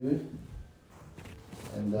Good.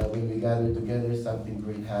 And when we gather together, something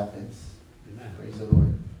great happens. Amen. Praise the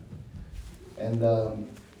Lord. And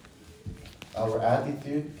our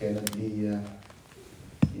attitude cannot be,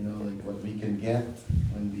 like what we can get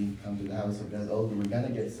when we come to the house of God. Although we're going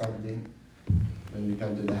to get something when we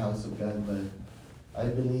come to the house of God. But I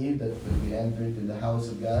believe that when we enter into the house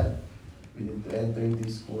of God, we need to enter into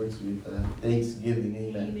these courts with thanksgiving.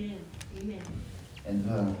 Amen. Amen.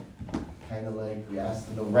 And kind of like we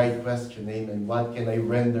ask the right question, amen. What can I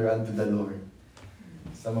render unto the Lord?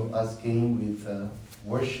 Some of us came with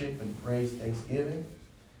worship and praise, thanksgiving.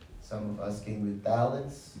 Some of us came with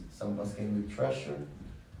talents. Some of us came with treasure.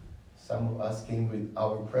 Some of us came with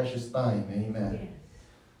our precious time, amen. Yes.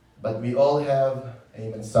 But we all have,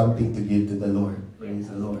 amen, something to give to the Lord. Praise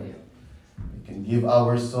the Lord. We can give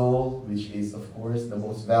our soul, which is, of course, the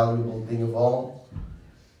most valuable thing of all.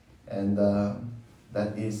 And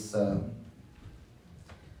that is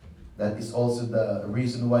also the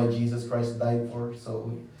reason why Jesus Christ died for.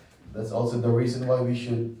 So that's also the reason why we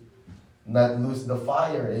should not lose the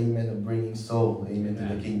fire, amen, of bringing soul, amen, to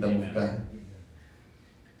the kingdom of God.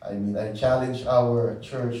 I mean, I challenge our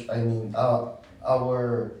church,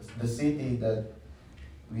 the city that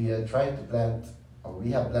we try to plant, or we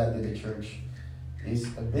have planted a church, is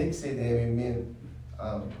a big city. I mean,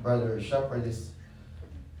 Brother Shepherd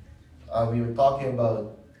we were talking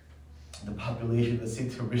about the population of the city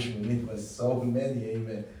of Richmond. It was so many,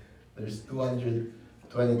 amen. There's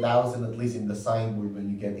 220,000 at least in the signboard when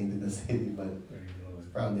you get into the city, but it's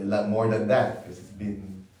probably a lot more than that because it's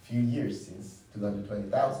been a few years since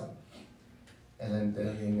 220,000. And I'm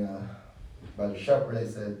telling Brother Shepherd, he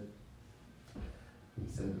said,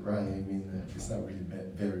 right, I mean, it's not really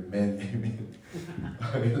very many,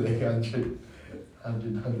 I mean, like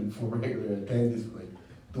 104 regular attendees, like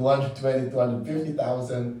 220,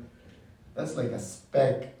 250,000. That's like a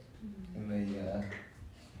speck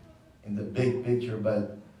in the big picture.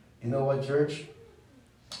 But you know what, church?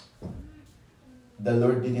 The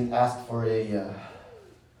Lord didn't ask for a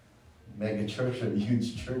mega church, a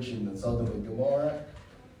huge church in Sodom and Gomorrah.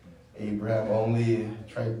 Abraham only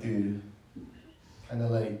tried to kind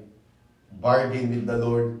of like bargain with the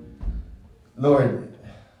Lord. Lord,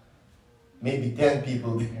 maybe 10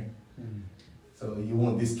 people there. So you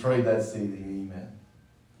won't destroy that city, amen.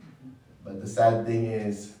 But the sad thing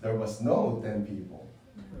is, there was no 10 people.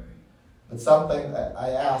 But sometimes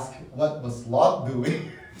I ask, what was Lot doing?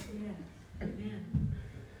 Yeah. Amen.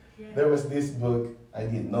 Yeah. There was this book, I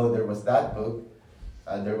didn't know there was that book.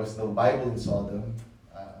 There was no Bible in Sodom.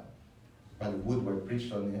 Brother Woodward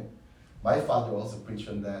preached on it. My father also preached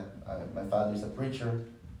on that. My father's a preacher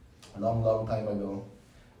a long, long time ago.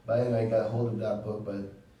 But anyway, I got a hold of that book.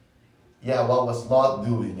 But yeah, what was Lot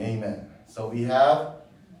doing? Amen. So we have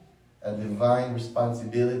a divine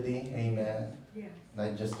responsibility. Amen. Yeah.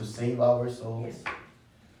 Not just to save our souls,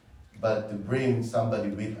 but to bring somebody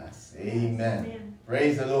with us. Amen. Amen.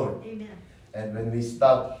 Praise the Lord. Amen. And when we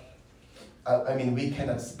stop, we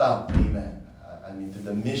cannot stop. Amen. To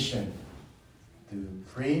the mission to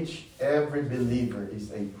preach. Every believer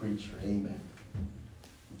is a preacher. Amen.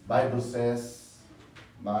 Bible says,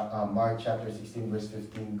 Mark chapter 16 verse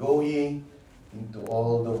 15, go ye into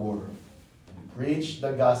all the world and preach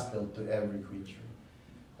the gospel to every creature.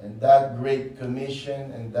 And that great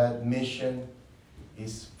commission and that mission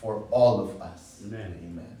is for all of us. Amen.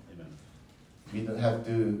 Amen. Amen. We don't have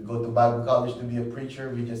to go to Bible college to be a preacher.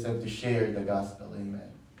 We just have to share the gospel.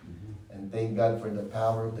 Amen. Mm-hmm. And thank God for the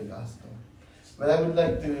power of the gospel. But I would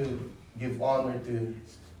like to give honor to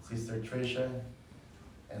Sister Tricia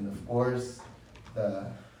and of course the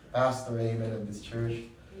pastor, amen, of this church,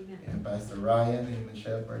 Amen. and Pastor Ryan, amen,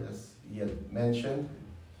 Shepherd, as he had mentioned.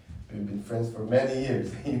 We've been friends for many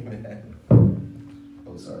years, amen.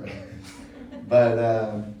 Oh, sorry. But,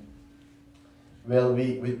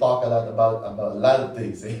 we talk a lot about a lot of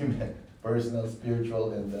things, amen. Personal,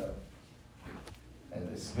 spiritual, and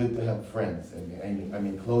it's good to have friends, I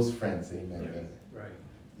mean close friends, amen. Right.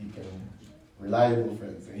 You can, reliable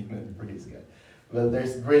friends, amen, praise God. Well,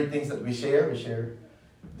 there's great things that we share. We share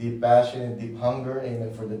deep passion and deep hunger,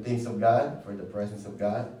 amen, for the things of God, for the presence of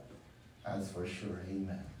God. That's for sure,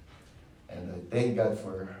 amen. And I thank God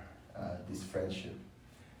for this friendship.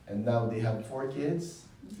 And now they have 4 kids.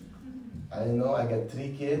 I don't know, I got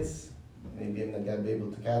 3 kids. Maybe I'm not going to be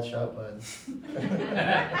able to catch up, but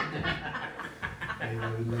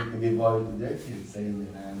I would like to give honor to their kids,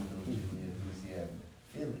 amen. Anton, Julia, Lucia,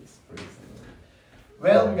 Felix, praise the Lord.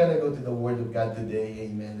 Well, we're going to go to the Word of God today,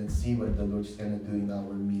 amen, and see what the Lord's going to do in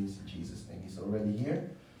our midst in Jesus' name. He's already here.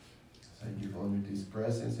 So I give honor to His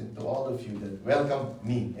presence and to all of you that welcome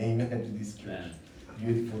me, amen, to this church.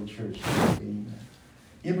 beautiful church. Amen.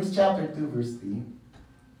 Hebrews chapter 2, verse 3.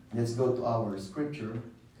 Let's go to our scripture.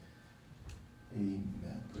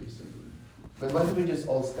 Amen. Praise the Lord. But why don't we just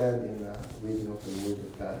all stand in reading of the Word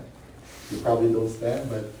of God? You probably don't stand,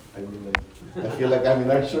 but I mean, I feel like I'm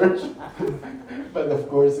in our church. But of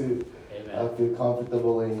course, I feel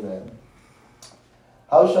comfortable. Amen.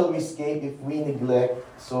 How shall we escape if we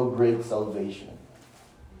neglect so great salvation,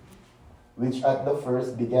 which at the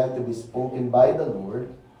first began to be spoken by the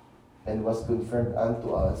Lord, and was confirmed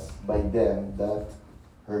unto us by them that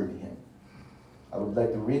heard him? I would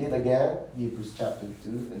like to read it again, Hebrews chapter 2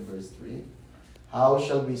 and verse 3. How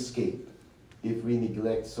shall we escape if we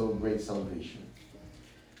neglect so great salvation,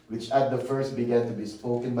 which at the first began to be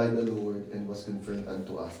spoken by the Lord, and was confirmed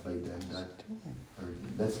unto us by them that heard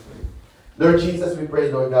him? Let's pray. Lord Jesus, we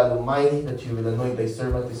pray, Lord God Almighty, that you will anoint thy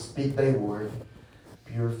servant to speak thy word.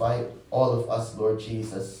 Purify all of us, Lord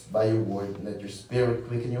Jesus, by your word. Let your spirit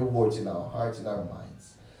quicken your words in our hearts and our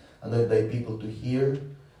minds. Anoint thy people to hear,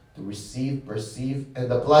 to receive, perceive,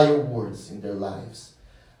 and apply your words in their lives.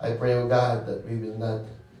 I pray, O God, that we will not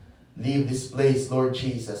leave this place, Lord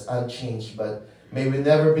Jesus, unchanged, but may we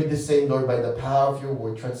never be the same, Lord, by the power of your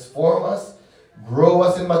word. Transform us, grow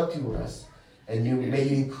us, and mature us. And may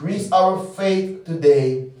you increase our faith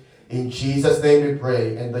today. In Jesus' name we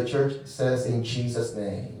pray. And the church says, in Jesus'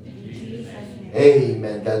 name. In Jesus' name.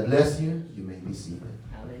 Amen. God bless you. You may be seated.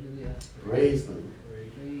 Hallelujah. Praise the Lord.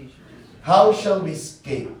 Praise you. How shall we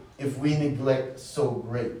escape if we neglect so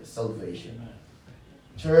great salvation?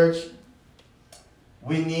 Church,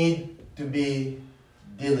 we need to be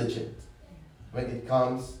diligent when it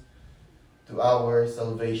comes to our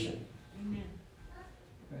salvation. Amen.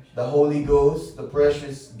 The Holy Ghost, the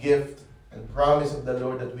precious gift and promise of the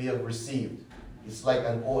Lord that we have received, is like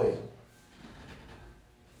an oil.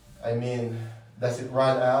 I mean, does it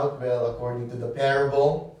run out? Well, according to the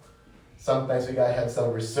parable, sometimes we gotta have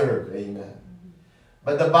some reserve. Amen.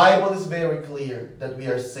 But the Bible is very clear that we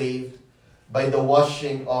are saved by the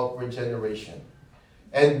washing of regeneration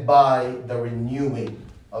and by the renewing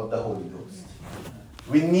of the Holy Ghost.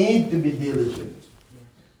 We need to be diligent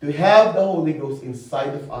to have the Holy Ghost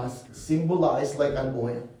inside of us, symbolized like an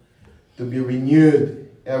oil, to be renewed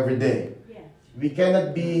every day. Yes. We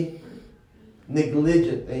cannot be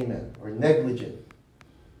negligent, amen, or negligent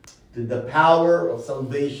to the power of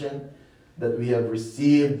salvation that we have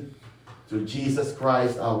received through Jesus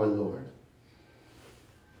Christ our Lord.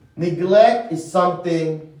 Neglect is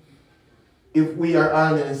something, if we are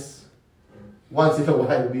honest, once in a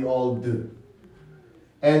while we all do.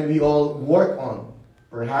 And we all work on,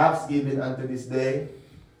 perhaps even unto this day.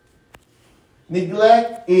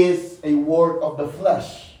 Neglect is a work of the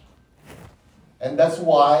flesh. And that's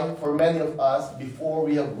why, for many of us, before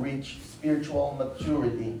we have reached spiritual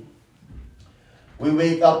maturity, we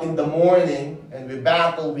wake up in the morning and we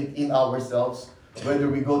battle within ourselves whether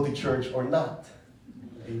we go to church or not.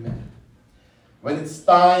 Amen. When it's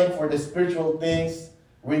time for the spiritual things,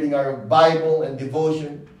 reading our Bible and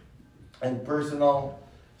devotion and personal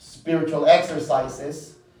spiritual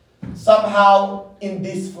exercises, somehow in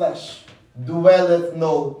this flesh dwelleth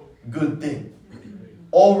no good thing.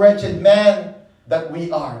 O wretched man that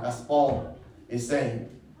we are, as Paul is saying.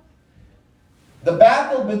 The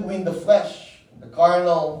battle between the flesh, the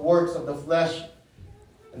carnal works of the flesh,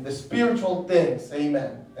 and the spiritual things,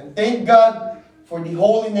 amen. And thank God for the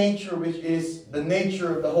holy nature, which is the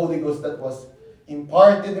nature of the Holy Ghost that was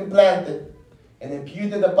imparted, implanted, and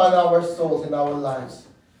imputed upon our souls and our lives.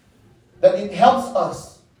 That it helps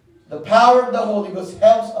us, the power of the Holy Ghost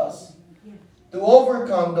helps us to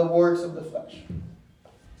overcome the works of the flesh.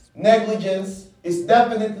 Negligence is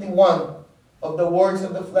definitely one of the works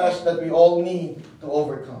of the flesh that we all need to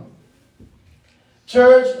overcome.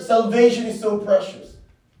 Church, salvation is so precious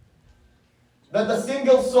that a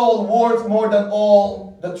single soul worth more than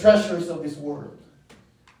all the treasures of this world.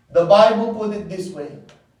 The Bible put it this way: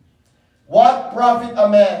 what profit a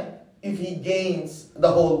man if he gains the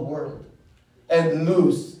whole world and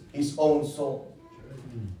lose his own soul?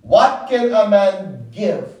 What can a man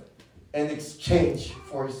give in exchange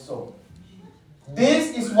for his soul?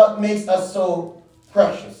 This is what makes us so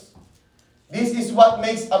precious. This is what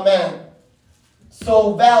makes a man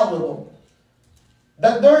so valuable.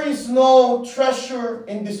 That there is no treasure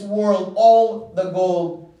in this world, all the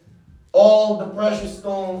gold, all the precious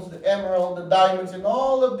stones, the emerald, the diamonds, and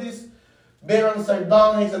all of these beryl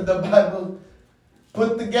sardonyx that the Bible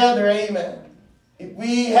put together, amen. If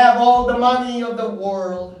we have all the money of the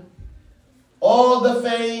world, all the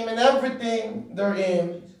fame and everything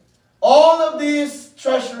therein, all of these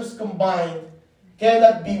treasures combined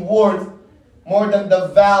cannot be worth more than the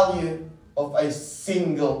value of a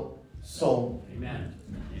single soul. Amen.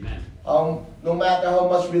 Amen. No matter how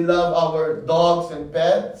much we love our dogs and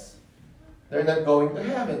pets, they're not going to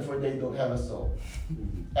heaven for they don't have a soul.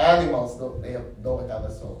 Animals don't have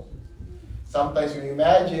a soul. Sometimes we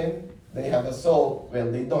imagine they have a soul.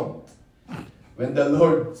 Well, they don't. When the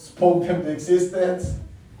Lord spoke them to existence,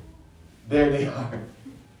 there they are.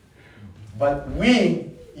 But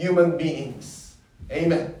we, human beings,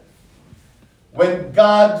 amen. When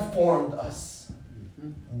God formed us,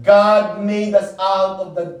 God made us out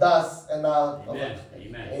of the dust and out of the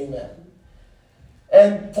clay. Amen.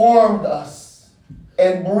 And formed us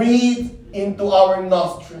and breathed into our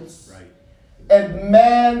nostrils. Right. And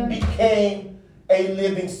man became a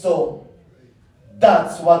living soul.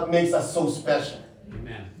 That's what makes us so special.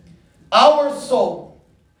 Amen. Our soul,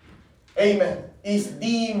 amen, is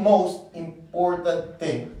the most important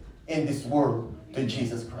thing in this world to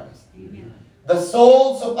Jesus Christ. Amen. The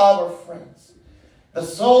souls of our friends, the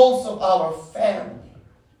souls of our family,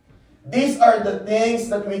 these are the things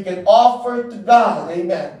that we can offer to God,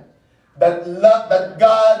 amen, that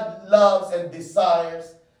God loves and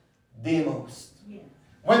desires the most. Yeah.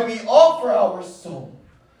 When we offer our soul,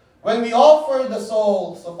 when we offer the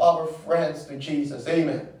souls of our friends to Jesus,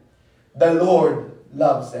 amen, the Lord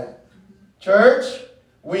loves that. Church,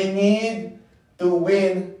 we need to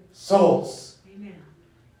win souls. Amen.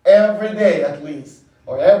 Every day at least,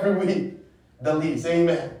 or every week, the least.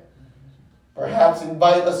 Amen. Perhaps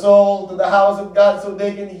invite a soul to the house of God so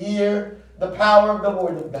they can hear the power of the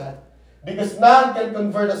Word of God. Because none can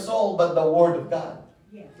convert a soul but the Word of God.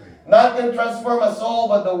 Yeah. None can transform a soul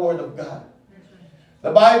but the Word of God. That's right.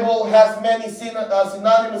 The Bible has many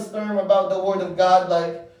synonymous terms about the Word of God,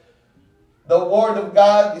 like the Word of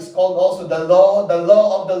God is called also the law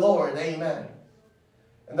of the Lord. Amen.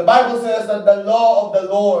 And the Bible says that the law of the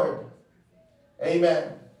Lord,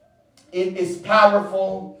 amen, it is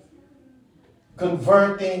powerful,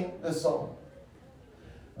 converting the soul.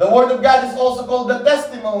 The Word of God is also called the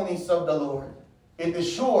testimonies of the Lord. It is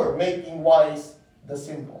sure, making wise the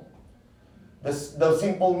simple. The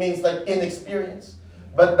simple means like inexperience.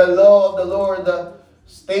 But the law of the Lord, the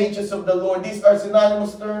stages of the Lord, these are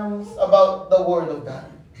synonymous terms about the Word of God.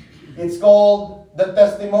 It's called the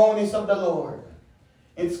testimonies of the Lord.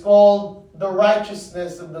 It's called the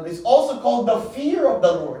righteousness of the Lord. It's also called the fear of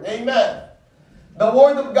the Lord. Amen. The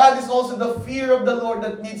Word of God is also the fear of the Lord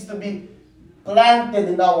that needs to be planted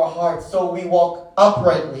in our hearts so we walk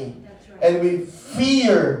uprightly. That's right. And we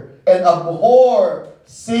fear and abhor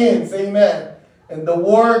sins. Amen. And the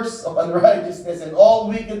works of unrighteousness and all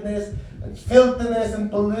wickedness and filthiness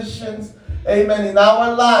and pollutions. Amen. In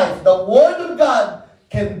our life, the Word of God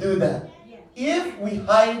can do that. Yeah. If we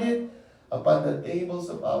hide it upon the tables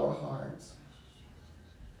of our hearts.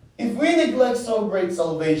 If we neglect so great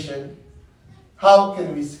salvation, how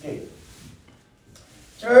can we escape?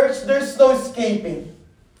 Church, there's no escaping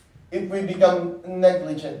if we become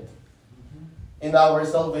negligent in our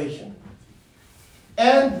salvation.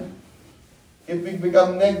 And if we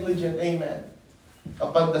become negligent, amen,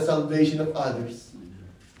 upon the salvation of others.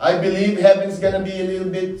 I believe heaven's going to be a little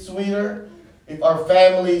bit sweeter if our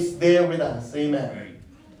family is there with us. Amen. Right.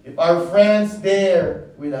 If our friends there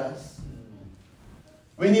with us.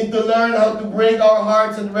 We need to learn how to break our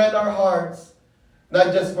hearts and rend our hearts.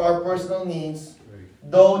 Not just for our personal needs,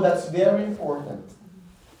 though that's very important.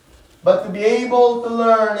 But to be able to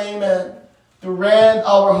learn, amen, to rend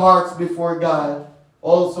our hearts before God,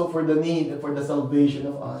 also for the need and for the salvation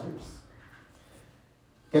of others.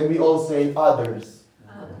 Can we all say others?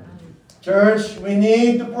 Church, we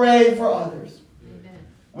need to pray for others. Amen.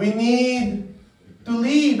 We need to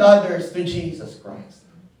lead others to Jesus Christ.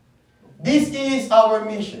 This is our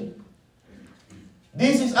mission.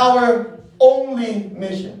 This is our only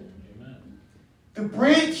mission. To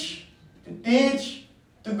preach, to teach,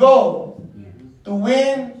 to go, to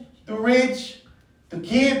win, to reach, to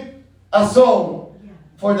keep a soul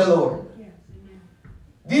for the Lord. Yes. Amen.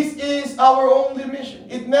 This is our only mission.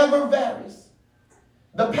 It never varies.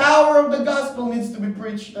 The power of the gospel needs to be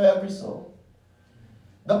preached to every soul.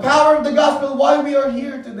 The power of the gospel, why we are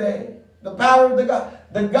here today. The power of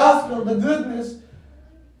the gospel, the goodness,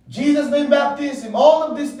 Jesus' name, baptism, all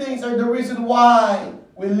of these things are the reason why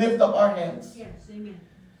we lift up our hands. Yes. Amen.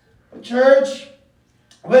 Church,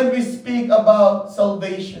 when we speak about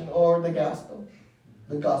salvation or the gospel,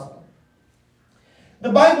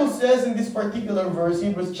 the Bible says in this particular verse,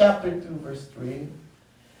 Hebrews chapter 2, verse 3,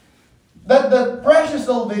 that the precious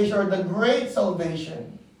salvation or the great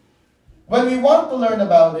salvation, when we want to learn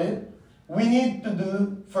about it, we need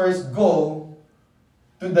to first go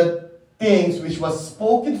to the things which was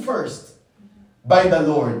spoken first by the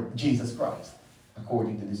Lord Jesus Christ,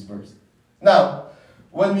 according to this verse. Now,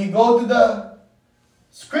 when we go to the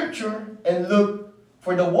scripture and look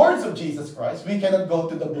for the words of Jesus Christ, we cannot go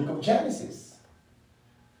to the book of Genesis.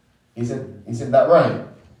 Isn't that right?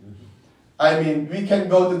 I mean, we can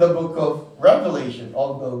go to the book of Revelation,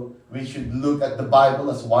 although we should look at the Bible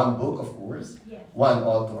as one book, of course, one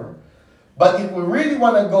author. But if we really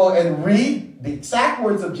want to go and read the exact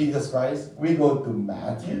words of Jesus Christ, we go to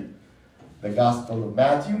Matthew, the Gospel of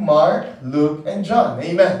Matthew, Mark, Luke, and John.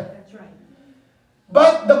 Amen. That's right.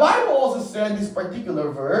 But the Bible also said in this particular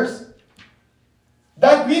verse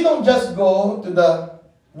that we don't just go to the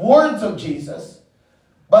words of Jesus,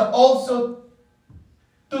 but also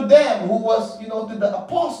to them who was, to the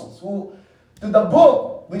apostles, to the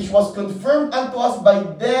book, which was confirmed unto us by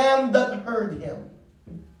them that heard him.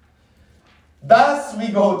 Thus we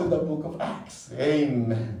go to the book of Acts.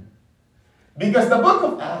 Amen. Because the book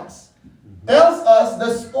of Acts tells us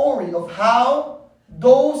the story of how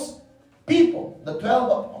those people, the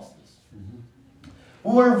 12 apostles,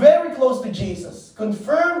 who were very close to Jesus,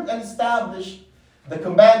 confirmed and established the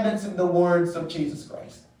commandments and the words of Jesus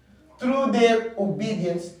Christ through their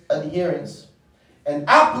obedience, adherence, and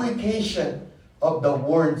application of the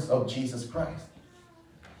words of Jesus Christ.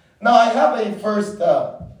 Now, I have a first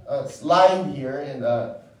slide here,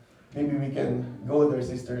 and maybe we can go there,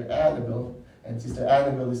 Sister Annabelle. And Sister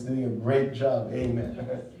Annabelle is doing a great job. Amen. Yes,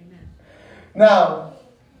 amen. Now,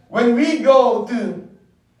 when we go to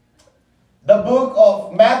the book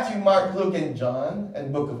of Matthew, Mark, Luke, and John,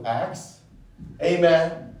 and book of Acts,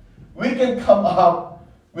 amen, we can come up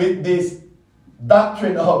with this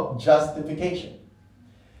doctrine of justification.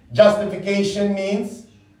 Justification means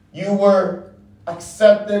you were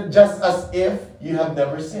accepted just as if you have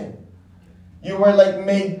never sinned. You were like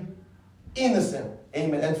made innocent,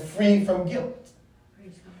 amen, and free from guilt.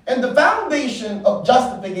 And the foundation of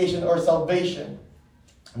justification or salvation,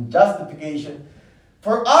 justification,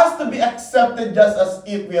 for us to be accepted just as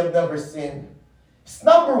if we have never sinned, is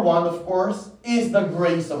number one, of course, is the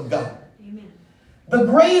grace of God. Amen. The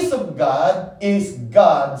grace of God is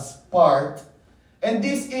God's part, and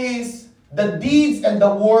this is the deeds and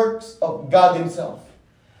the works of God Himself.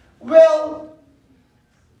 Well,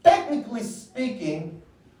 technically speaking,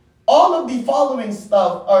 all of the following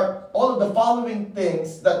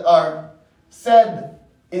things that are said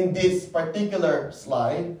in this particular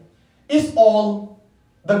slide is all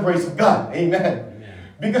the grace of God. Amen. Amen.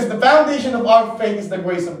 Because the foundation of our faith is the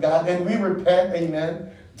grace of God, and we repent,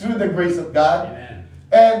 amen, through the grace of God. Amen.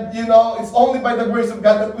 And, it's only by the grace of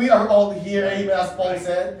God that we are all here, amen, as Paul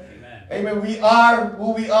said. Amen. We are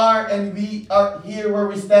who we are, and we are here where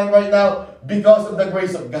we stand right now because of the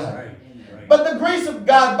grace of God. Right. But the grace of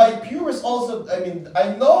God, by purest also,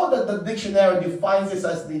 I know that the dictionary defines this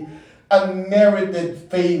as the unmerited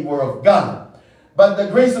favor of God. But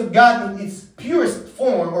the grace of God in its purest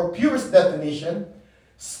form or purest definition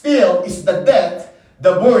still is the death,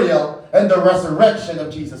 the burial, and the resurrection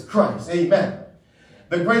of Jesus Christ. Amen.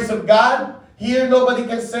 The grace of God, here nobody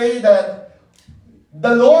can say that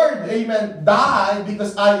the Lord, amen, died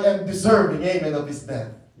because I am deserving, amen, of His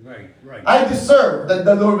death. Right. I deserve that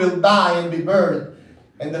the Lord will die and be buried,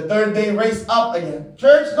 and the third day raised up again.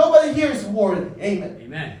 Church, nobody here is worthy. Amen.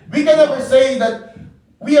 Amen. We can never say that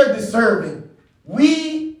we are deserving.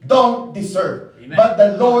 We don't deserve. Amen. But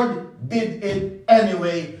the Lord did it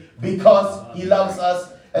anyway because He loves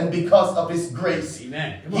us and because of His grace.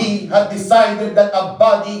 Amen. He had decided that a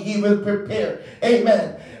body He will prepare.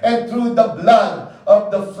 Amen. And through the blood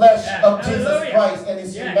of the flesh of Jesus Christ and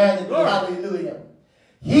His humanity. Lord. Hallelujah.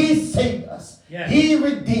 He saved us. Yes. He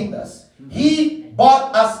redeemed us. He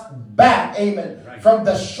bought us back. Amen. Right. From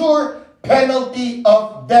the sure penalty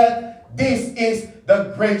of death. This is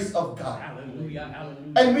the grace of God. Hallelujah.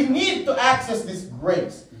 Hallelujah. And we need to access this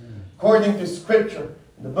grace. According to Scripture,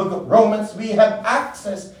 in the book of Romans, we have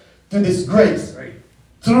access to this grace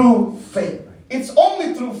through faith. It's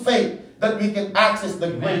only through faith that we can access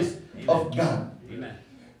the grace of God. Amen.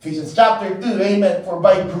 Ephesians chapter 2, amen. For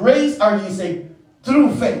by grace are ye saved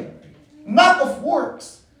through faith, not of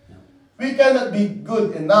works. We cannot be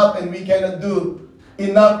good enough, and we cannot do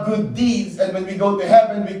enough good deeds, and when we go to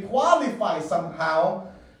heaven, we qualify somehow.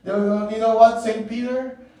 You know what, St.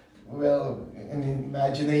 Peter? Well, in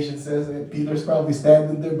imagination says Peter's probably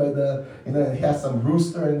standing there by the, he has some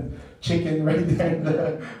rooster and chicken right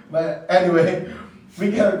there. But anyway,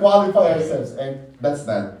 we cannot qualify ourselves, and that's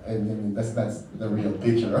not the real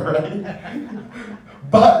picture, all right?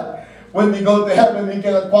 But when we go to heaven, we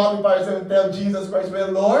cannot qualify ourselves and tell Jesus Christ,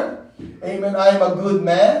 well, Lord, amen, I am a good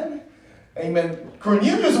man. Amen.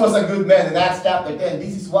 Cornelius was a good man in Acts chapter 10.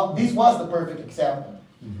 This was the perfect example.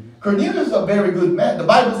 Cornelius was a very good man. The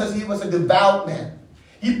Bible says he was a devout man.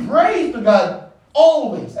 He prayed to God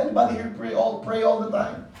always. Anybody here pray all the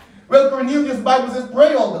time? Well, Cornelius, the Bible says,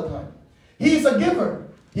 pray all the time. He is a giver.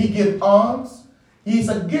 He gives alms. He is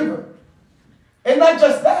a giver. And not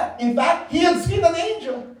just that. In fact, he had seen an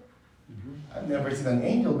angel. I've never seen an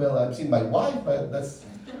angel. Well, I've seen my wife, but that's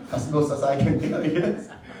as close as I can get, I guess.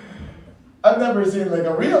 I've never seen like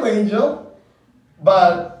a real angel.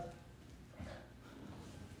 But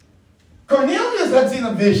Cornelius had seen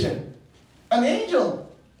a vision. An angel.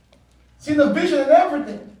 Seen a vision and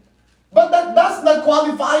everything. But that does not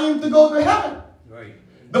qualify him to go to heaven. Right.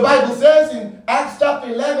 The Bible says in Acts chapter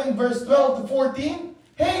 11, verse 12 to 14,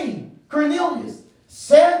 hey, Cornelius,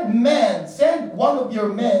 send one of your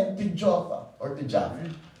men to Joppa or to Jaffa.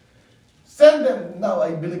 Send them, now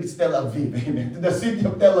I believe it's Tel Aviv, amen, to the city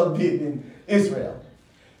of Tel Aviv in Israel.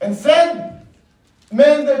 And send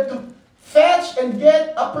men there to fetch and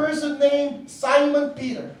get a person named Simon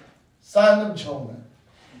Peter, son of Jonah.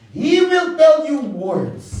 He will tell you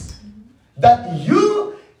words that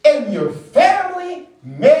you and your family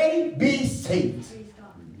may be saved.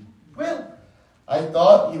 Well, I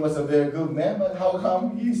thought he was a very good man, but how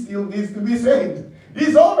come he still needs to be saved?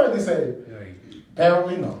 He's already saved.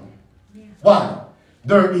 Apparently no. Why?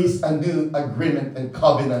 There is a new agreement and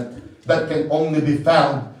covenant that can only be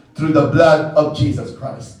found through the blood of Jesus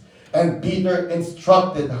Christ. And Peter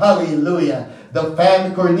instructed, hallelujah, the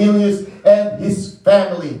family, Cornelius and his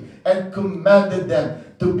family, and commanded them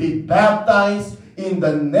to be baptized in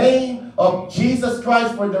the name of Jesus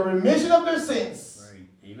Christ for the remission of their sins.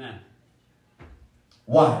 Right. Amen.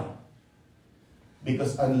 Why?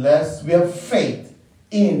 Because unless we have faith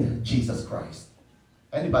in Jesus Christ,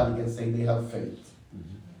 anybody can say they have faith.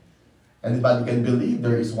 Anybody can believe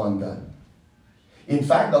there is one God. In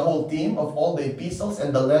fact, the whole theme of all the epistles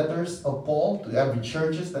and the letters of Paul to every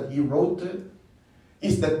churches that he wrote to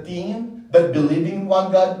is the theme that believing in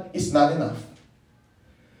one God is not enough.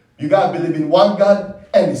 You got to believe in one God,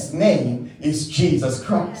 and his name is Jesus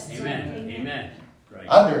Christ. Amen. Amen. Right.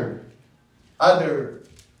 Other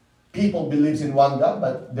people believes in one God,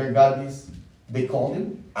 but their God is, they call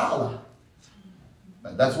him Allah.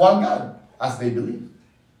 But that's one God, as they believe.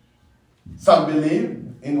 Some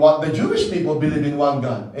believe in one, the Jewish people believe in one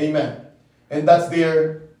God. Amen. And that's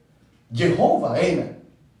their Jehovah. Amen.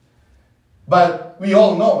 But we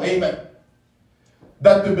all know, amen,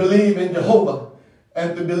 that to believe in Jehovah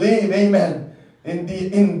and to believe, amen, in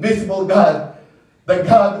the invisible God, the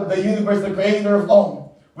God of the universe, the creator of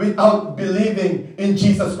all, without believing in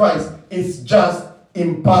Jesus Christ is just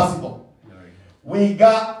impossible. We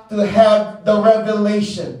got to have the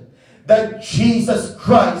revelation that Jesus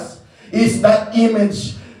Christ is that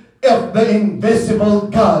image of the invisible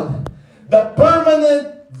God, the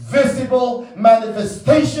permanent, visible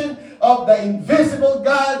manifestation of the invisible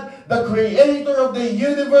God, the creator of the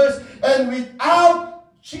universe. And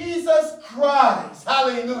without Jesus Christ,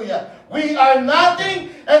 hallelujah, we are nothing,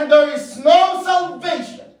 and there is no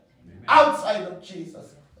salvation outside of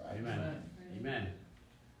Jesus Christ. Amen. Amen.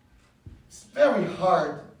 It's very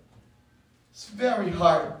hard. It's very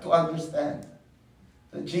hard to understand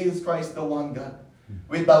that Jesus Christ is the one God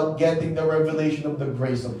without getting the revelation of the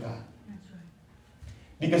grace of God.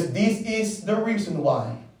 Because this is the reason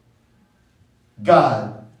why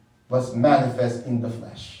God was manifest in the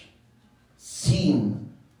flesh,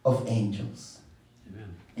 seen of angels.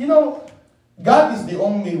 Amen. You know, God is the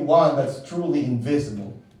only one that's truly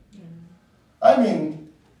invisible. I mean,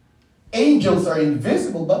 angels are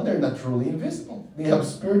invisible, but they're not truly invisible. They have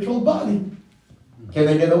spiritual body. Can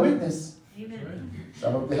I get a witness? Amen.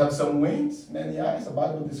 Some of them have some wings, many eyes. The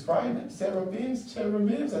Bible describes them,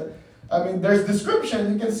 cherubims. I mean, there's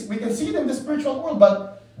description. We can see them in the spiritual world.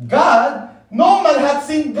 But God, no man had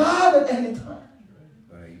seen God at any time.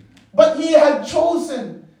 Right. But he had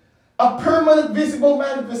chosen a permanent, visible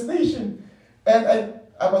manifestation. And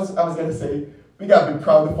I was going to say, we got to be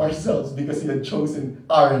proud of ourselves because he had chosen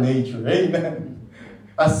our nature. Amen.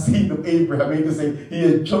 A seed of Abraham. I mean to say, he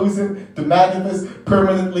had chosen to manifest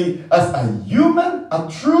permanently as a human, a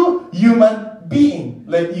true human being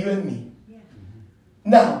like you and me. Yeah.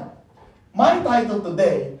 Now, my title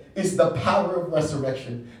today is The Power of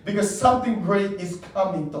Resurrection, because something great is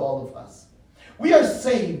coming to all of us. We are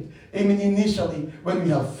saved, initially when we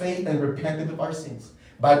have faith and repented of our sins.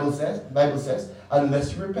 Bible says,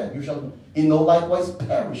 unless you repent, you shall in no likewise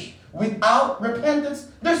perish. Without repentance,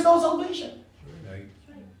 there's no salvation. Right.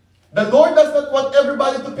 The Lord does not want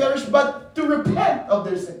everybody to perish, but to repent of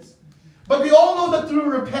their sins. But we all know that through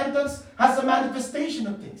repentance has a manifestation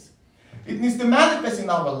of things. It needs to manifest in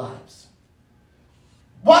our lives.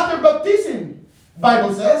 Water baptism,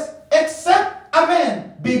 Bible says, except a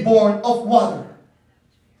man be born of water,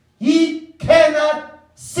 he cannot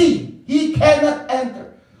see. He cannot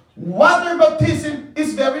enter. Water baptism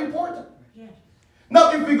is very important. Yes.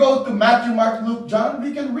 Now, if we go to Matthew, Mark, Luke, John,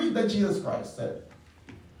 we can read that Jesus Christ said,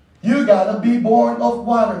 you gotta be born of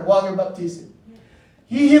water, water baptism.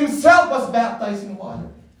 He himself was baptized in water.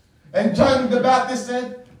 And John the Baptist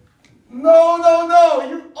said, no,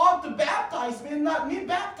 you ought to baptize me and not me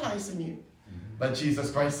baptizing you. But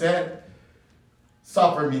Jesus Christ said,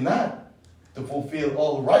 suffer me not to fulfill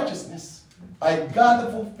all righteousness. I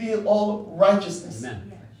gotta fulfill all righteousness.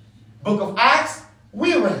 Amen. Book of Acts,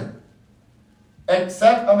 we read,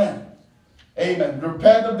 except a man, amen,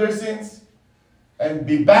 repent of their sins and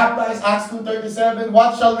be baptized. Acts 2:37.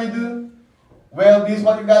 What shall we do? Well, this is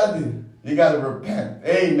what you gotta do. You gotta repent,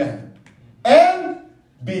 amen, and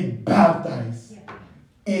be baptized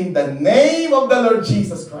in the name of the Lord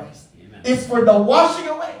Jesus Christ. Amen. It's for the washing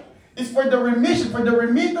away. It's for the remission, for the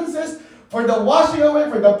remittances, for the washing away,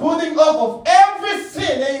 for the putting off of every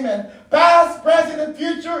sin. Amen. Past, present, and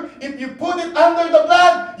future. If you put it under the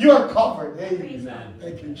blood, you are covered. Amen. Amen.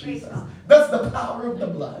 Thank you, Praise Jesus. God. That's the power of the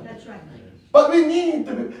blood. That's right. But we need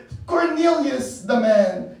to be. Cornelius, the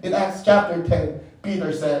man, in Acts chapter 10,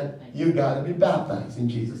 Peter said, you got to be baptized in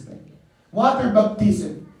Jesus' name. Water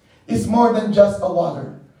baptism is more than just a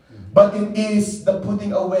water, but it is the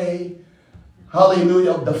putting away,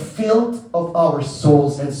 hallelujah, of the filth of our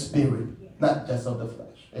souls and spirit, not just of the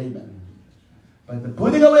flesh. Amen. But the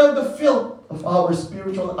putting away of the filth of our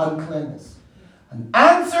spiritual uncleanness. An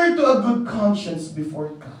answer to a good conscience before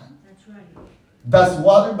God. That's right. That's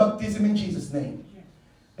water baptism in Jesus' name.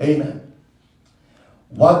 Amen.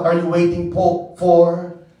 What are you waiting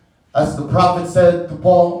for? As the prophet said to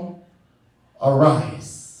Paul,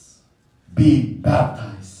 arise, be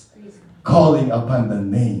baptized, calling upon the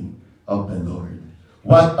name of the Lord.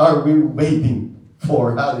 What are we waiting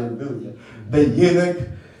for? Hallelujah. The eunuch,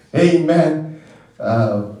 amen.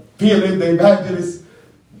 Philip the evangelist,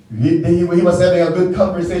 he was having a good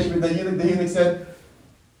conversation with the eunuch. The eunuch said,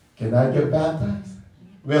 can I get baptized?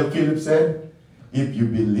 Well, Philip said, if you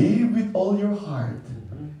believe with all your heart,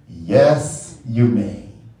 yes, you may.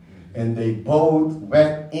 And they both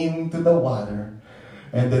went into the water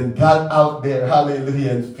and then got out there,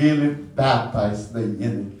 hallelujah, and Philip baptized the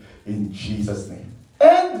eunuch in Jesus' name.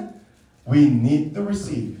 And we need to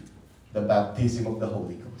receive the baptism of the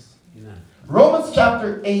Holy Ghost. Amen. Romans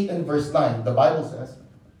chapter 8 and verse 9, the Bible says,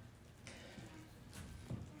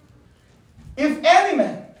 if any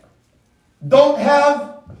man don't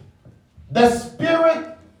have the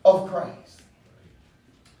Spirit of Christ,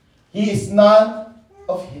 he is none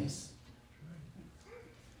of his.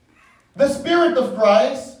 The Spirit of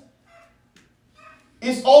Christ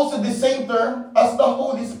is also the same term as the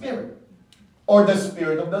Holy Spirit, or the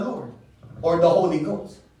Spirit of the Lord, or the Holy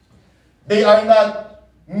Ghost. They are not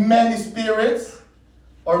many spirits,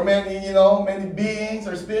 or many beings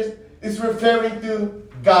or spirits. It's referring to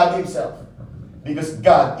God himself, because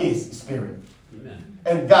God is Spirit. Amen.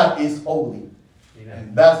 And God is holy. Amen.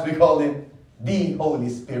 And that's we call him the Holy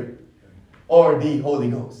Spirit, or the Holy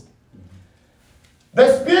Ghost.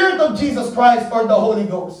 The Spirit of Jesus Christ, or the Holy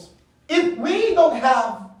Ghost. If we don't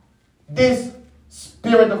have this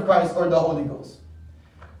Spirit of Christ, or the Holy Ghost,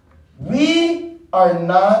 we are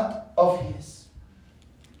not of his.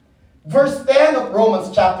 Verse 10 of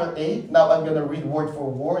Romans chapter 8. Now I'm going to read word for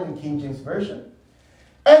word in King James Version.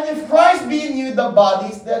 And if Christ be in you, the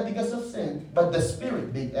body is dead because of sin, but the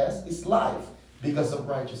Spirit, big S, is life because of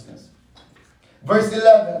righteousness. Verse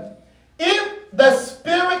 11. If the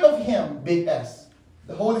Spirit of him, big S,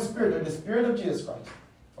 the Holy Spirit, or the Spirit of Jesus Christ,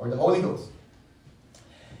 or the Holy Ghost,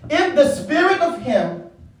 if the Spirit of him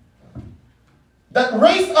that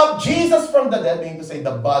raised up Jesus from the dead, meaning to say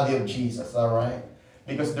the body of Jesus, all right?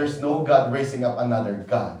 Because there's no God raising up another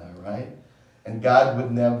God, all right? And God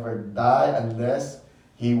would never die unless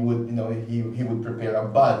he would, he would prepare a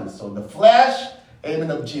body. So the flesh,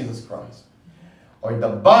 amen, of Jesus Christ, or the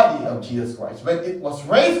body of Jesus Christ, when it was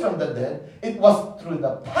raised from the dead, it was through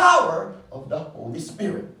the power of the Holy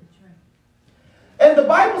Spirit. And the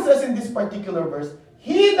Bible says in this particular verse,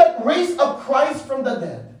 he that raised up Christ from the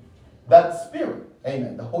dead, that Spirit,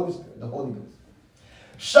 amen, the Holy Spirit, the Holy Ghost,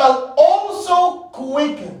 shall also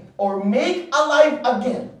quicken or make alive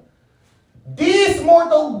again these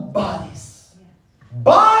mortal bodies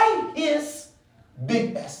by his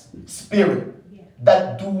big S, Spirit,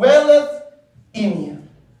 that dwelleth in you.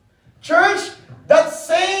 Church, that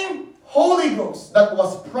same Holy Ghost that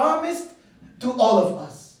was promised to all of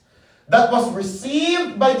us, that was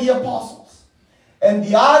received by the apostles and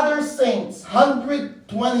the other saints,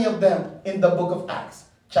 120 of them in the book of Acts,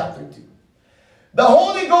 chapter 2. The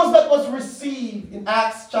Holy Ghost that was received in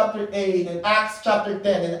Acts chapter 8, in Acts chapter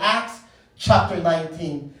 10, in Acts chapter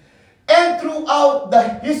 19, and throughout the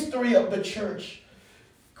history of the church,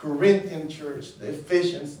 Corinthian church, the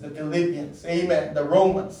Ephesians, the Philippians, amen, the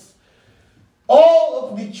Romans, all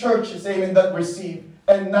of the churches, amen, that received,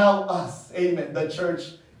 and now us, amen, the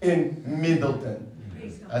church in Middleton.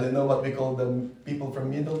 I don't know what we call the people from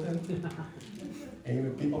Middleton.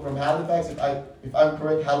 Amen. People from Halifax, if I'm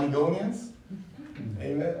correct, Haligonians.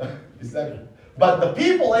 Amen. Is that? But the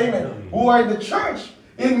people, amen, who are in the church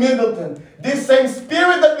in Middleton, this same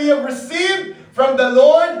spirit that we have received from the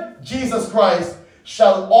Lord Jesus Christ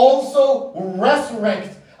shall also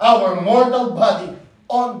resurrect our mortal body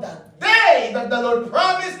on that day that the Lord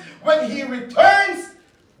promised. When He returns,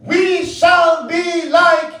 we shall be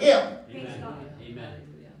like Him. Amen.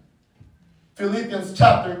 Philippians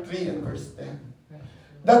chapter 3 and verse 10.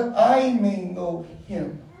 That I may know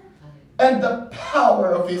Him and the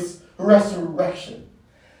power of His resurrection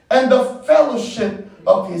and the fellowship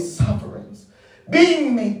of His sufferings,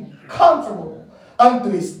 being made conformable unto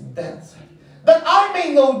His death, that I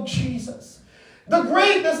may know Jesus, the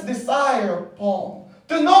greatest desire of Paul,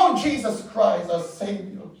 to know Jesus Christ as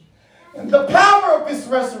Savior, and the power of His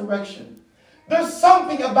resurrection. There's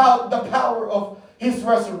something about the power of His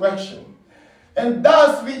resurrection. And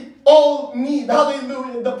thus we all need,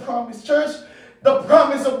 hallelujah, the promise. Church, the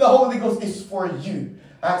promise of the Holy Ghost is for you.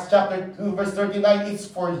 Acts chapter 2 verse 39, it's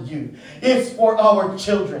for you. It's for our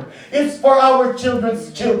children. It's for our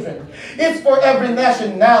children's children. It's for every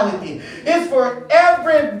nationality. It's for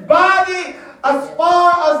everybody as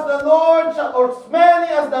far as the Lord shall, or as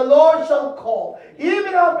many as the Lord shall call.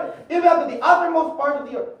 Even up to the uttermost part of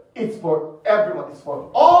the earth. It's for everyone. It's for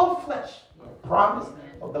all flesh. The promise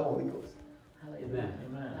of the Holy Ghost. Amen.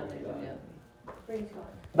 Praise God.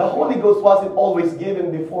 The Holy Ghost wasn't always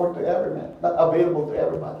given before to every man, not available to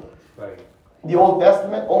everybody. Right. In the Old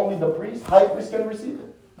Testament, only the priest, high priest can receive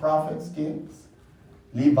it. Prophets, kings,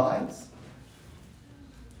 Levites.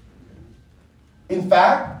 In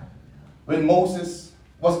fact, when Moses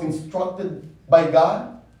was instructed by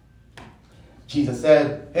God, Jesus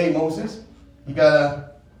said, hey Moses, you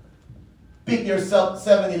gotta pick yourself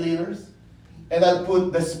 70 leaders, and I'll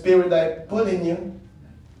put the spirit I put in you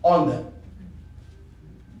on them.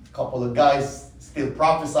 A couple of guys still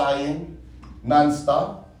prophesying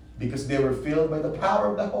non-stop because they were filled by the power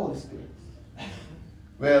of the Holy Spirit.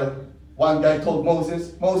 Well, one guy told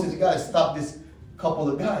Moses, you gotta stop this couple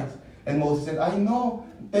of guys. And Moses said, I know,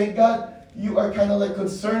 thank God, you are kind of like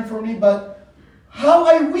concerned for me, but how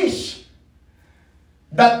I wish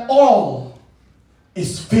that all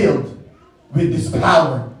is filled with this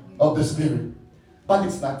power of the Spirit. But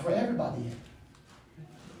it's not for everybody yet.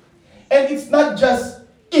 And it's not just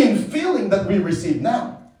infilling that we receive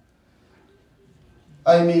now.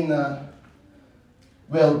 I mean,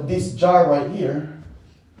 this jar right here,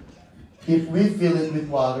 if we fill it with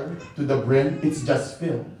water to the brim, it's just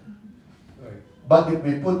filled. But if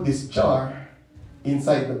we put this jar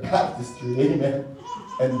inside the baptistry, amen,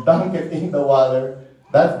 and dunk it in the water,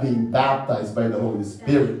 that's being baptized by the Holy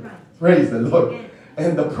Spirit. Praise the Lord.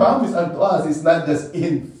 And the promise unto us is not just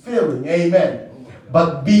in filling, amen,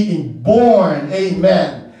 but being born,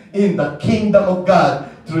 amen, in the kingdom of God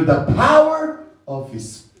through the power of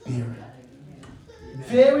His Spirit.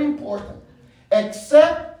 Very important.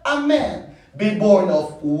 Except a man be born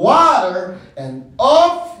of water and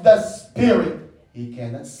of the Spirit, he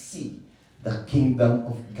cannot see the kingdom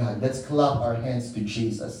of God. Let's clap our hands to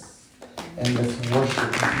Jesus and let's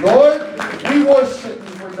worship Him. Lord, we worship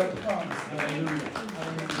You for the promise. Hallelujah.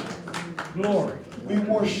 Glory. We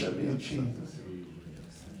worship You, Jesus.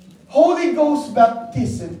 Holy Ghost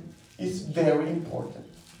baptism is very important.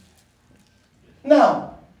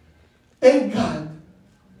 Now, thank God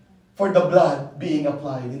for the blood being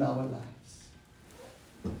applied in our lives.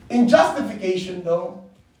 In justification, though,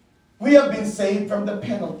 we have been saved from the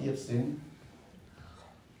penalty of sin.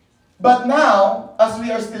 But now, as we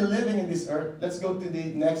are still living in this earth, let's go to the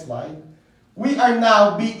next slide. We are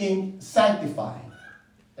now being sanctified.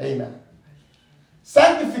 Amen.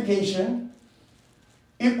 Sanctification,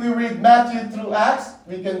 if we read Matthew through Acts,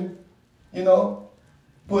 we can,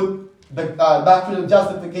 put the doctrine of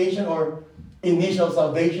justification or initial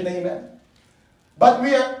salvation. Amen. But we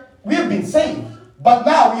have been saved. But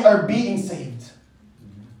now we are being saved.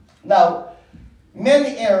 Now,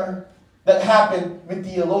 many error that happened with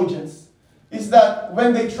theologians is that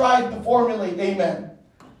when they tried to formulate, amen,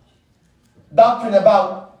 doctrine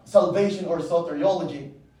about salvation or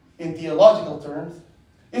soteriology, in theological terms,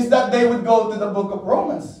 is that they would go to the book of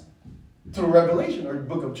Romans, to Revelation, or the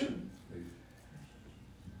book of Jude.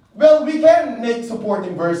 Well, we can make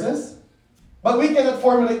supporting verses, but we cannot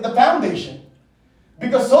formulate the foundation.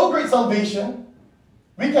 Because so great salvation,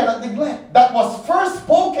 we cannot neglect. That was first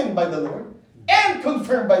spoken by the Lord and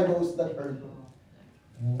confirmed by those that heard Him.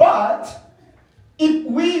 But if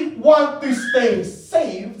we want to stay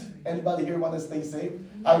saved, anybody here want to stay saved?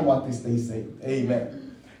 I want to stay saved.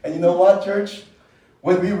 Amen. And you know what, church?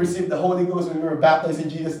 When we received the Holy Ghost, when we were baptized in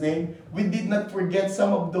Jesus' name, we did not forget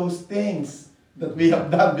some of those things that we have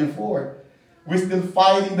done before. We're still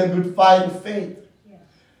fighting the good fight of faith.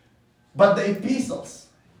 But the epistles,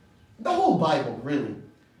 the whole Bible, really,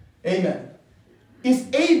 amen, is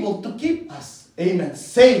able to keep us, amen,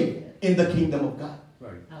 saved in the kingdom of God.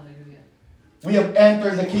 Right. Hallelujah. We have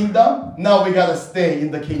entered the kingdom, now we got to stay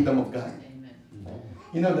in the kingdom of God. Amen.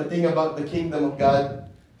 You know, the thing about the kingdom of God,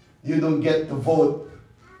 you don't get to vote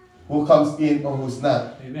who comes in or who's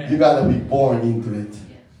not. Amen. You got to be born into it. Yes.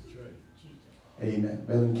 That's right. Amen.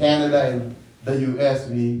 Well, in Canada and the U.S.,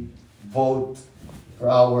 we vote for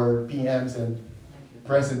our PMs and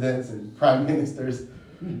presidents and prime ministers.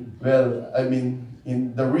 Well, I mean,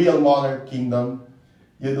 in the real monarch kingdom,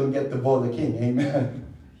 you don't get to vote a king. Amen.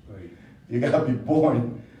 Right. You got to be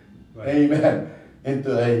born, Right. amen,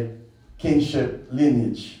 into a kingship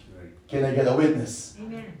lineage. Right. Can I get a witness?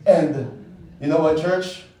 Amen. And you know what,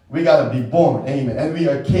 church? We got to be born, amen. And we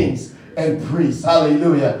are kings and priests,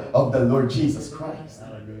 hallelujah, of the Lord Jesus Christ.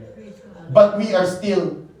 Hallelujah. But we are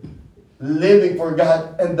still living for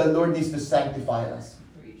God, and the Lord needs to sanctify us.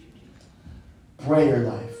 Prayer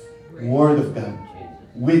life, Word of God,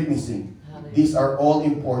 witnessing. These are all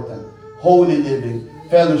important. Holy living,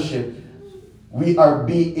 fellowship. We are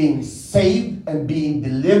being saved and being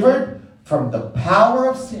delivered from the power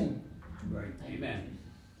of sin. Right. Amen.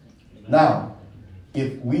 Now,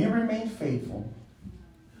 if we remain faithful,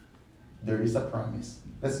 there is a promise.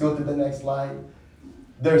 Let's go to the next slide.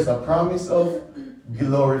 There's a promise of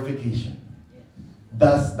glorification.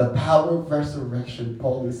 Thus, the power of resurrection,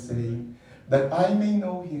 Paul is saying, that I may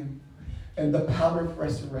know Him and the power of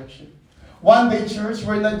resurrection. One day, church,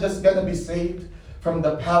 we're not just going to be saved from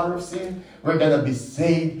the power of sin. We're going to be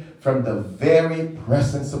saved from the very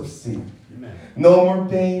presence of sin. Amen. No more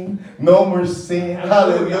pain, no more sin,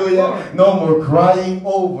 hallelujah. No more crying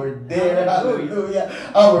over there, hallelujah.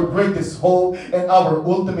 Our greatest hope and our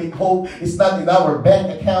ultimate hope is not in our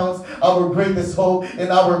bank accounts. Our greatest hope and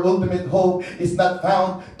our ultimate hope is not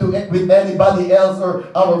found with anybody else or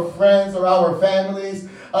our friends or our families.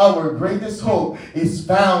 Our greatest hope is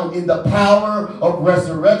found in the power of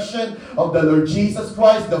resurrection of the Lord Jesus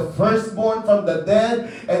Christ, the firstborn from the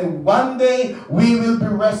dead. And one day we will be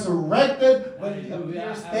resurrected when He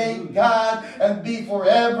appears, thank God, and be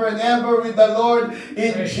forever and ever with the Lord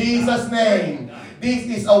in Jesus' name. This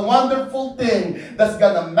is a wonderful thing that's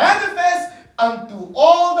going to manifest unto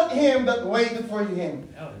all that him that waited for Him,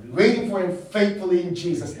 waiting for Him faithfully in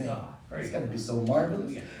Jesus' name. It's going to be so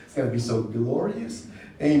marvelous. It's going to be so glorious.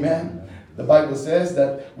 Amen. The Bible says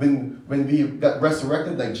that when we got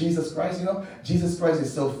resurrected like Jesus Christ, you know, Jesus Christ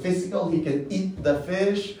is so physical. He can eat the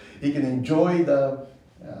fish. He can enjoy the,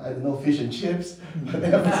 fish and chips.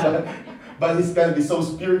 But He's going to be so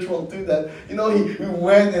spiritual too that, you know, he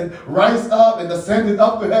went and rise up and ascended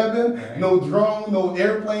up to heaven. No drone, no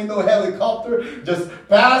airplane, no helicopter. Just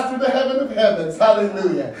passed through the heaven of heavens.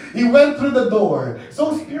 Hallelujah. He went through the door.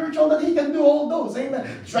 So spiritual that He can do all those. Amen.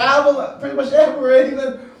 Travel pretty much everywhere.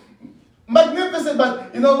 Amen. Magnificent.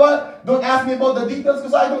 But you know what? Don't ask me about the details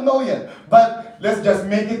because I don't know yet. But let's just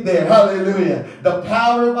make it there. Hallelujah. The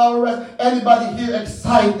power of our rest. Anybody here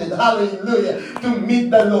excited? Hallelujah. To meet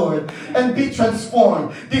the Lord and be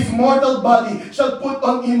transformed. This mortal body shall put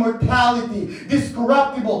on immortality. This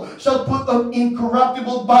corruptible shall put on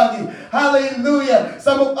incorruptible body. Hallelujah.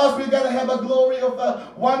 Some of us, we're going to have a glory of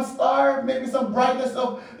one star. Maybe some brightness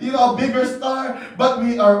of, a bigger star. But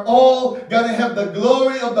we are all going to have the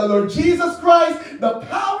glory of the Lord Jesus Christ. The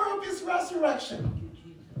power of His resurrection.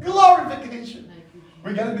 Glorification.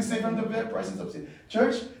 We're going to be saved from the very presence of sin.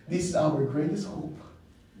 Church, this is our greatest hope.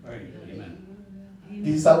 Right. Amen.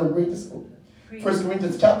 This is our greatest hope. 1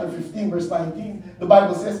 Corinthians chapter 15, verse 19. The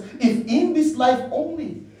Bible says, if in this life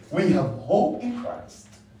only we have hope in Christ,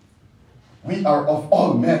 we are of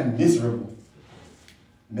all men miserable.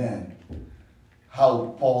 Man,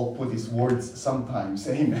 how Paul put his words sometimes.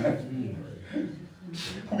 Amen.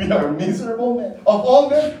 We are miserable men. Of all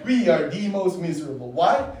men, we are the most miserable.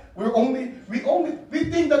 Why? We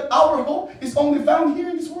think that our hope is only found here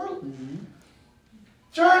in this world.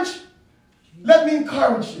 Church, let me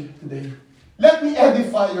encourage you today. Let me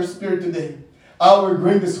edify your spirit today. Our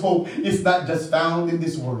greatest hope is not just found in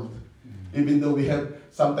this world. Even though we have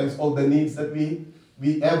sometimes all the needs that we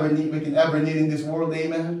can ever need in this world,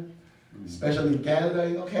 amen. Especially in Canada.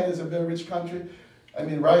 You know, Canada is a very rich country. I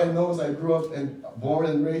mean, Ryan knows I grew up and born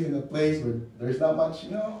and raised in a place where there's not much,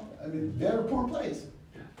 you know. I mean, very poor place.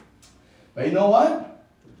 But you know what?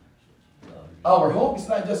 Our hope is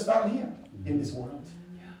not just found here in this world.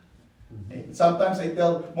 Sometimes I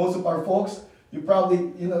tell most of our folks, you probably,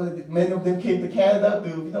 you know, many of them came to Canada to,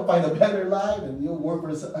 you know, find a better life and, you know, work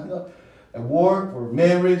for, you know, a work or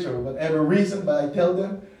marriage or whatever reason. But I tell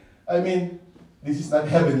them, I mean, this is not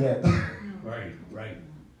heaven yet. Right, right.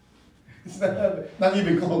 It's not heaven, not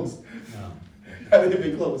even close. No. Not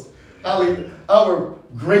even close. Our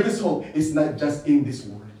greatest hope is not just in this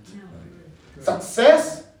world.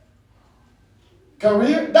 Success,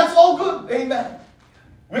 career, that's all good. Amen.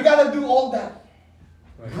 We got to do all that.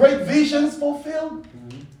 Right. Great visions fulfilled.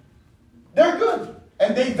 They're good.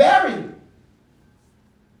 And they vary.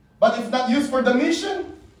 But if not used for the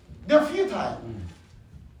mission, they're futile.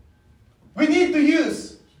 We need to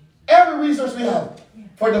use every resource we have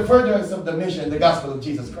for the furtherance of the mission, the gospel of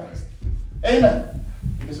Jesus Christ. Amen.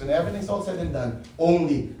 Because when everything's all said and done,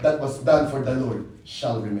 only that was done for the Lord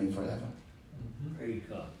shall remain forever. Praise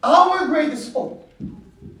God. Our greatest hope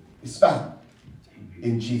is found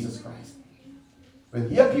in Jesus Christ. When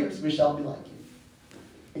He appears, we shall be like Him.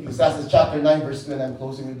 Ecclesiastes chapter 9, verse 2, and I'm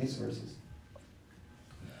closing with these verses.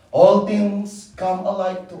 All things come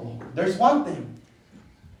alike to all. There's one thing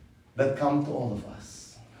that comes to all of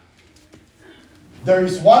us. There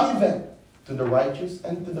is one event to the righteous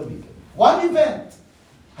and to the wicked. One event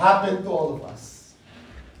happened to all of us.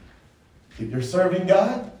 If you're serving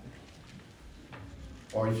God,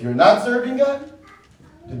 or if you're not serving God,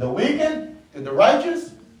 to the wicked, to the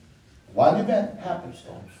righteous, one event happens to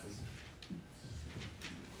all of us.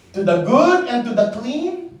 To the good and to the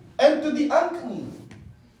clean and to the unclean.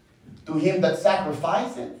 To him that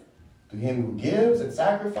sacrificeth, to him who gives and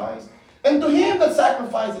sacrifices, and to him that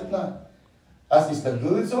sacrificeth not. As is the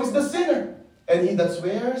good, so is the sinner. And he that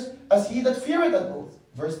swears, as he that feareth an oath.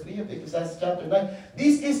 Verse 3 of Ecclesiastes chapter 9.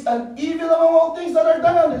 This is an evil among all things that are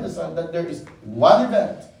done under the sun, that there is one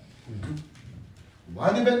event.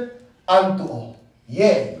 One event unto all.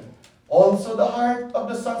 Yea, also the heart of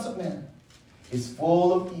the sons of men is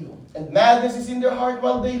full of evil, and madness is in their heart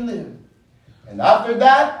while they live. And after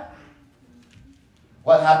that,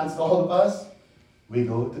 what happens to all of us? We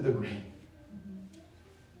go to the grave.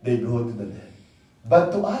 They go to the dead.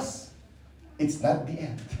 But to us, it's not the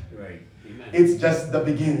end. Right. Amen. It's just the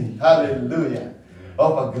beginning, hallelujah,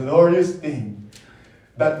 of a glorious thing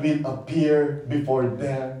that will appear before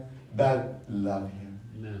them that love Him.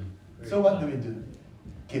 Amen. So what do?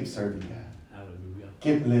 Keep serving God. Hallelujah.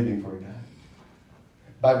 Keep living for God.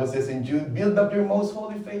 Bible says in Jude, build up your most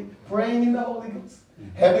holy faith, praying in the Holy Ghost,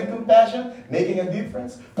 having compassion, making a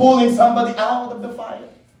difference, pulling somebody out of the fire.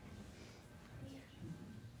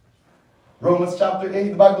 Romans chapter 8,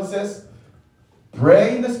 the Bible says,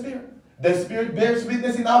 pray in the Spirit. The Spirit bears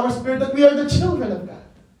witness in our spirit that we are the children of God.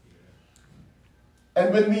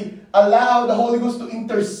 And when we allow the Holy Ghost to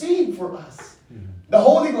intercede for us, the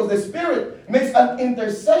Holy Ghost, the Spirit, makes an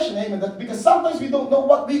intercession, amen, because sometimes we don't know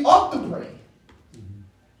what we ought to pray.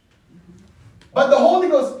 But the Holy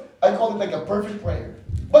Ghost, I call it like a perfect prayer.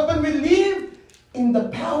 But when we live in the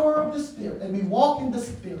power of the Spirit and we walk in the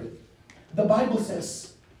Spirit, the Bible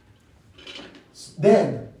says,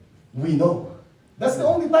 then we know. That's the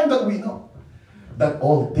only time that we know that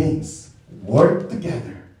all things work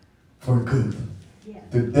together for good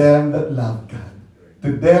to them that love God,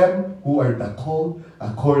 to them who are the called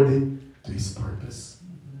according to His purpose.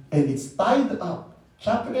 And it's tied up,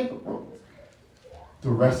 chapter 8 of Romans,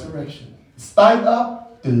 to resurrection. It's tied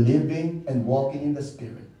up to living and walking in the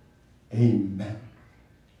Spirit. Amen.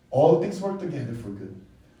 All things work together for good.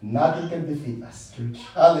 Nothing can defeat us, church.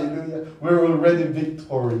 Hallelujah. We're already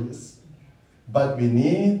victorious. But we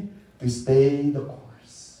need to stay the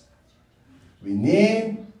course. We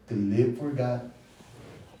need to live for God.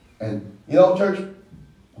 And, you know, church,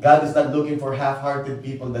 God is not looking for half-hearted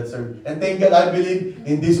people that serve. And thank God, I believe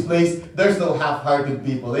in this place, there's no half-hearted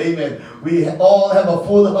people. Amen. We all have a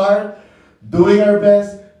full heart, doing our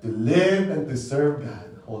best to live and to serve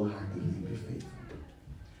God wholeheartedly and be faithful.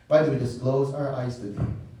 Why don't we just close our eyes today?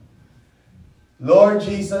 Lord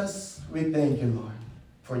Jesus, we thank you, Lord,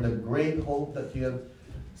 for the great hope that you have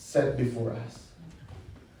set before us.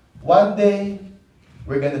 One day,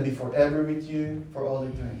 we're going to be forever with you for all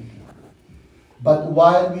eternity. But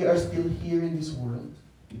while we are still here in this world,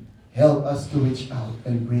 help us to reach out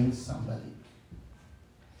and bring somebody.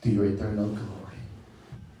 to your eternal glory.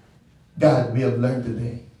 God, we have learned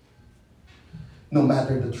today, no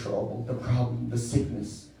matter the trouble, the problem, the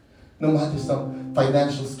sickness, no matter some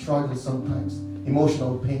financial struggle sometimes,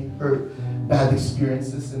 emotional pain, hurt, bad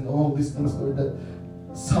experiences, and all these things, Lord, that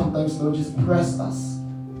sometimes, Lord, just press us.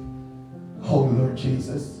 Oh, Lord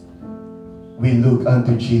Jesus, we look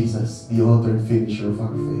unto Jesus, the author and finisher of our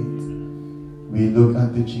faith. We look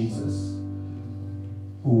unto Jesus,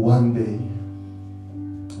 who one day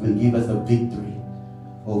will give us the victory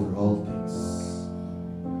over all things.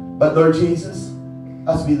 But Lord Jesus,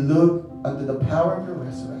 as we look unto the power of your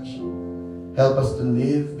resurrection, help us to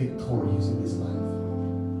live victorious in this life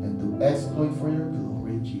and to exploit for your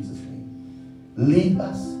glory in Jesus' name. Lead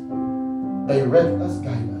us, direct us,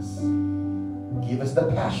 guide us. Give us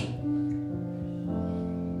the passion.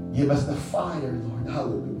 Give us the fire, Lord.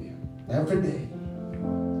 Hallelujah. Every day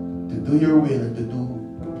to do your will and to do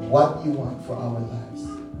what you want for our lives.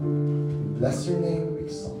 We bless your name. We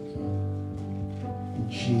exalt you. In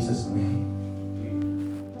Jesus' name.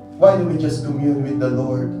 Why don't we just commune with the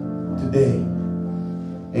Lord today?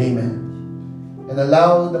 Amen. And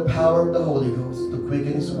allow the power of the Holy Ghost to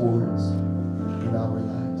quicken His words in our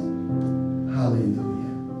lives.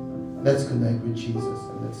 Hallelujah. Let's connect with Jesus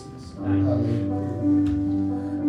and let's listen. Hallelujah.